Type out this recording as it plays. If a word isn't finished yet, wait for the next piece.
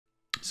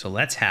So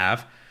let's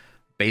have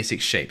basic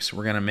shapes.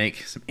 We're gonna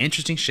make some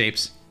interesting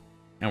shapes,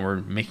 and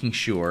we're making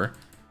sure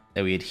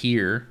that we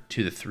adhere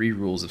to the 3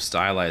 rules of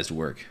stylized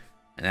work.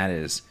 And that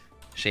is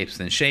shapes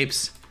within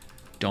shapes,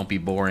 don't be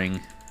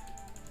boring,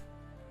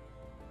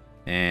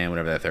 and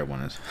whatever that third one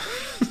is.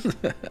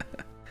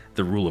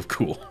 The rule of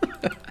cool.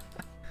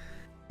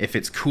 If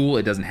it's cool,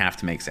 it doesn't have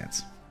to make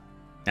sense.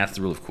 That's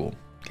the rule of cool,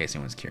 in case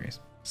anyone's curious.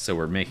 So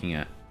we're making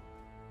a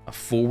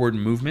forward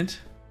movement,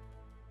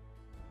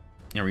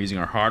 and we're using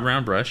our hard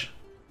round brush,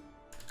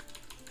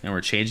 and we're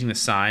changing the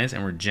size,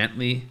 and we're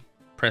gently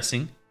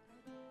pressing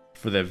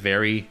for the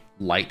very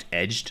light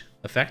edged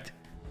effect.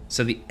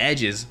 So the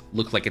edges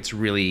look like it's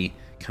really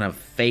kind of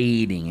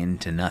fading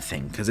into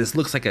nothing, because this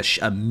looks like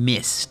a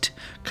mist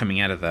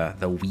coming out of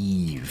the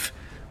weave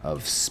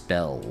of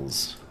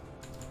spells.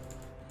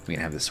 We're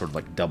gonna have this sort of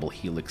like double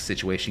helix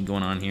situation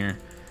going on here,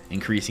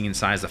 increasing in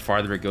size the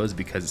farther it goes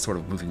because it's sort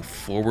of moving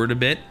forward a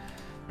bit.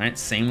 Right?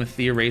 Same with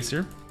the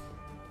eraser.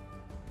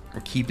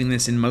 We're keeping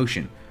this in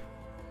motion.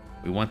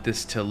 We want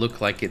this to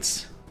look like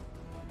it's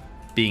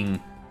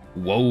being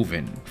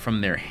woven from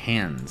their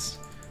hands,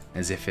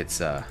 as if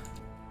it's a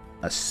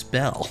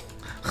spell.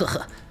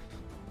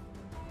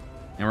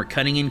 And we're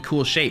cutting in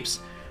cool shapes.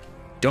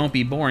 Don't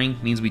be boring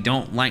means we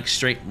don't like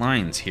straight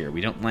lines here.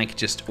 We don't like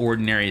just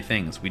ordinary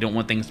things. We don't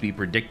want things to be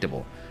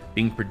predictable.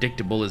 Being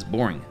predictable is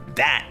boring.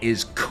 That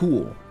is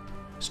cool.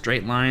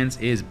 Straight lines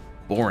is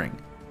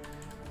boring.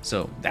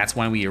 So that's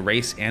why we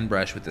erase and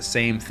brush with the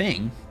same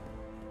thing.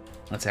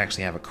 Let's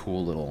actually have a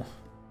cool little,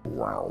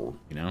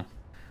 you know,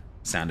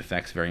 sound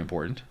effects, very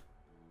important.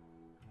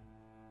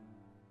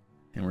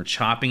 And we're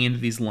chopping into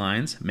these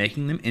lines,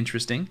 making them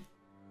interesting.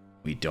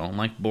 We don't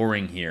like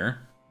boring here.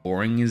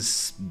 Boring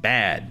is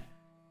bad.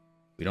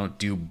 We don't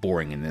do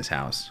boring in this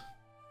house.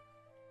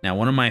 Now,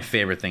 one of my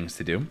favorite things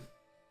to do,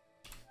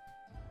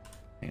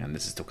 hang on,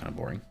 this is still kind of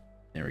boring.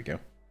 There we go.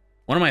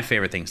 One of my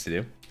favorite things to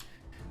do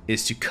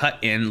is to cut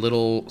in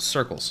little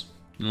circles.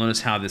 You'll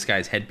notice how this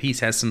guy's headpiece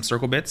has some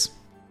circle bits.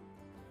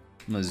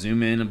 I'm gonna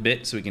zoom in a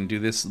bit so we can do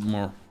this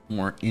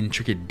more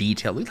intricate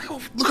detail. Look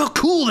how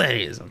cool that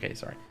is. Okay,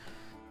 sorry.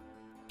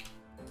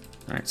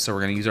 All right, so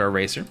we're gonna use our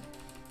eraser,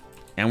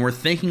 and we're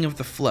thinking of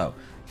the flow.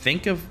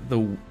 Think of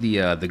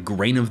the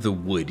grain of the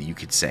wood, you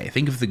could say.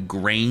 Think of the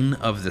grain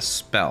of the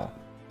spell.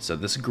 So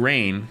this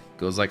grain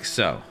goes like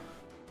so,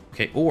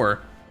 okay,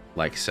 or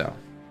like so.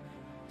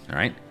 All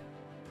right,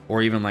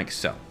 or even like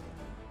so.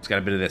 It's got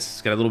a bit of this.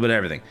 It's got a little bit of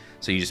everything.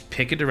 So you just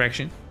pick a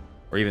direction,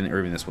 or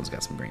even this one's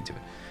got some grain to it.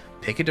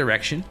 Pick a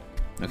direction,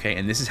 okay,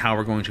 and this is how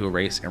we're going to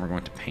erase and we're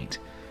going to paint.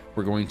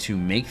 We're going to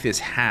make this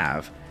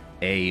have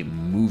a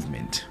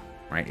movement,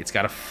 right? It's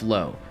got a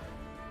flow.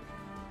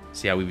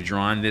 See how we've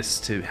drawn this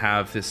to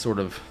have this sort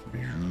of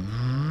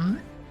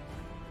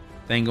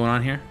thing going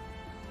on here?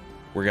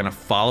 We're gonna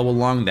follow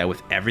along that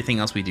with everything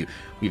else we do.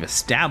 We've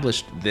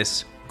established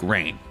this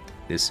grain,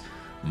 this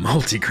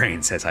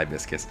multi-grain, says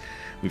Hibiscus.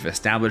 We've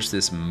established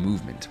this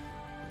movement.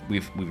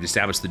 We've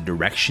established the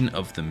direction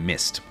of the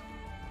mist.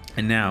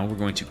 And now we're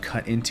going to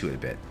cut into it a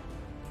bit.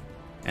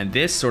 And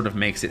this sort of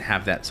makes it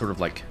have that sort of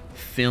like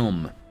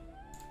film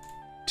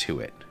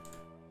to it.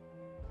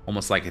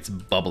 Almost like it's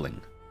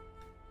bubbling.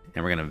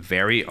 And we're gonna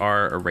vary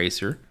our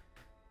eraser,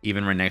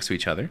 even right next to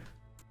each other.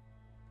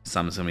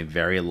 Some's gonna be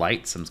very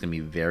light, some's gonna be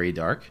very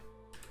dark.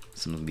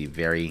 Some's gonna be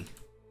very,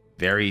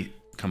 very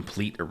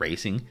complete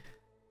erasing.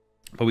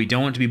 But we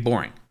don't want it to be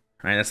boring,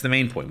 right? That's the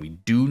main point. We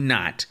do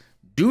not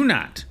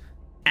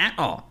at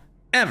all,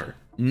 ever,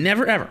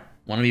 never ever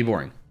want to be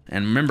boring.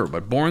 And remember,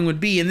 what boring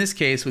would be in this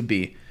case would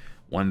be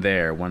one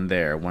there, one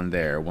there, one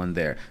there, one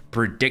there.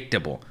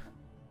 Predictable.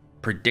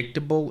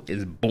 Predictable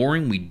is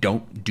boring. We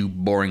don't do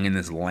boring in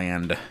this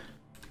land.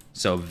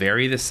 So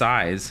vary the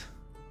size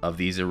of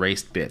these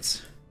erased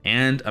bits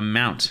and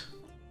amount,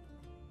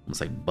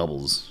 almost like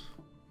bubbles.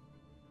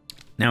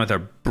 Now with our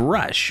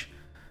brush,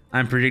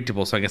 I'm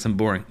predictable, so I guess I'm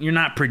boring. You're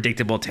not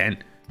predictable,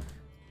 10.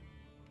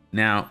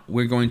 Now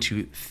we're going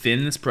to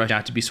thin this brush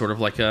out to be sort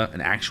of like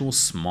an actual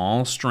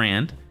small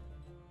strand,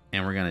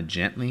 and we're gonna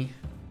gently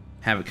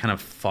have it kind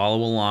of follow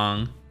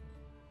along.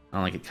 I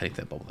don't like it cutting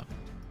that bubble though.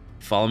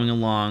 Following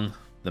along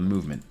the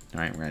movement.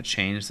 All right, we're gonna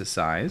change the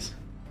size.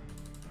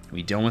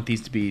 We don't want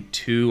these to be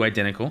too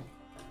identical,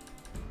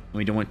 and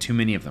we don't want too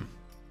many of them.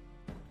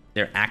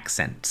 They're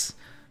accents.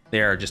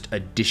 They are just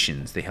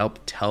additions. They help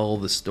tell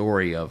the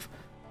story of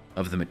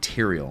the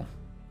material.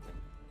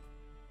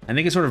 And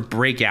they can sort of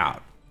break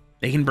out.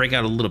 They can break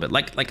out a little bit,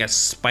 like a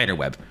spider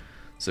web.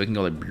 So it can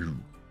go like,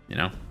 you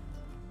know?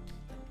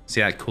 See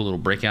that cool little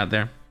breakout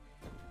there?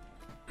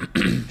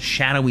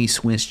 Shadowy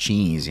Swiss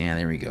cheese. Yeah,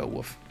 there we go,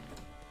 woof.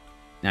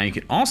 Now you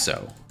can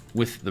also,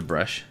 with the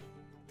brush,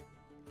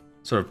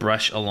 sort of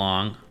brush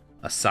along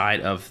a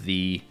side of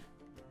the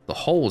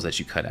holes that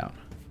you cut out.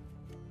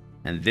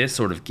 And this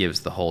sort of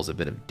gives the holes a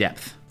bit of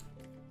depth.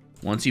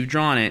 Once you've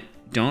drawn it,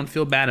 don't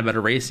feel bad about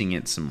erasing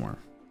it some more,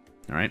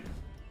 all right?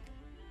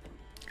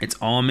 It's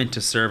all meant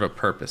to serve a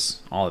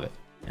purpose, all of it,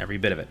 every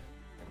bit of it.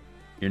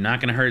 You're not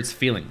gonna hurt its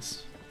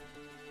feelings.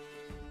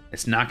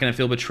 It's not gonna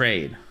feel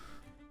betrayed.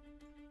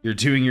 You're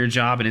doing your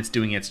job and it's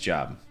doing its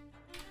job.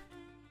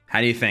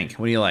 How do you think?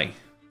 What do you like?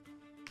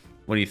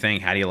 What do you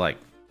think? How do you like?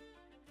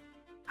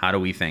 How do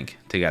we think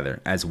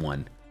together as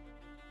one?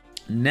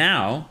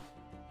 Now,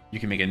 you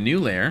can make a new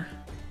layer,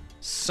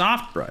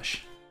 soft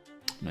brush.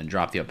 I'm gonna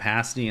drop the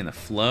opacity and the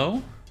flow.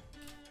 All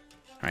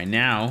right,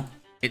 now,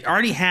 it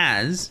already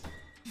has,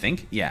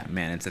 yeah,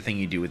 man, it's the thing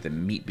you do with the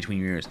meat between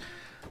your ears.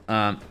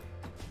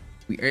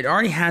 It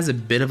already has a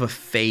bit of a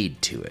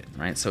fade to it,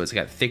 right? So it's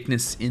got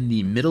thickness in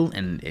the middle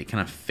and it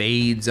kind of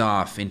fades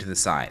off into the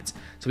sides.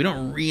 So we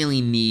don't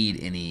really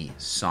need any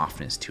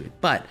softness to it,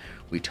 but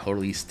we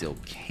totally still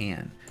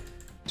can.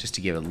 Just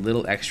to give a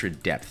little extra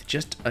depth,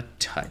 just a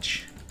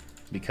touch.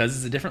 Because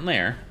it's a different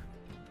layer,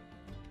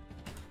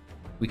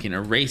 we can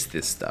erase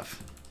this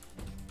stuff,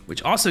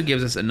 which also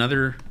gives us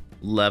another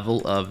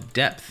level of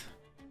depth.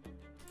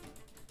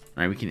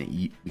 All right, we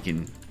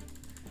can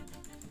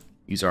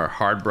use our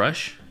hard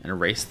brush and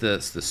erase the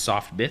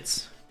soft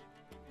bits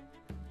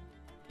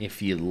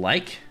if you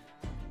like,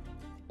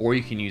 or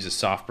you can use a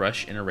soft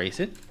brush and erase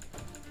it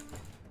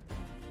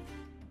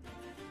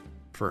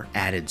for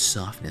added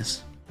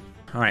softness.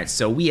 All right,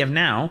 so we have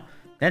now,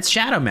 that's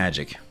shadow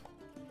magic.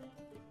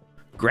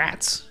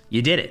 Grats,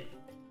 you did it.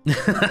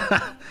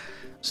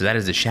 So that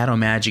is the shadow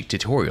magic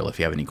tutorial. If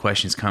you have any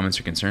questions, comments,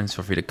 or concerns,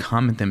 feel free to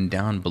comment them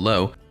down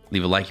below.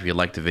 Leave a like if you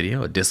liked the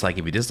video, a dislike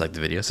if you disliked the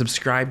video,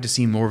 subscribe to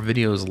see more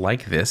videos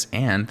like this,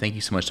 and thank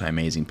you so much to my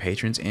amazing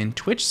patrons and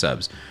Twitch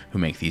subs who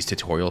make these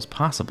tutorials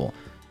possible.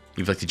 If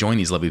you'd like to join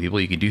these lovely people,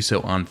 you can do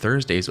so on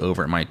Thursdays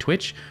over at my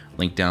Twitch,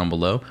 link down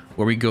below,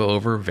 where we go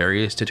over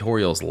various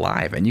tutorials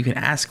live, and you can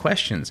ask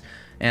questions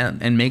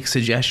and make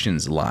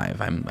suggestions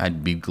live.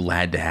 I'd be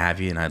glad to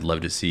have you, and I'd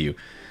love to see you.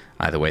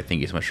 Either way,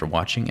 thank you so much for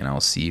watching, and I'll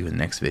see you in the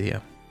next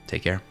video.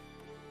 Take care.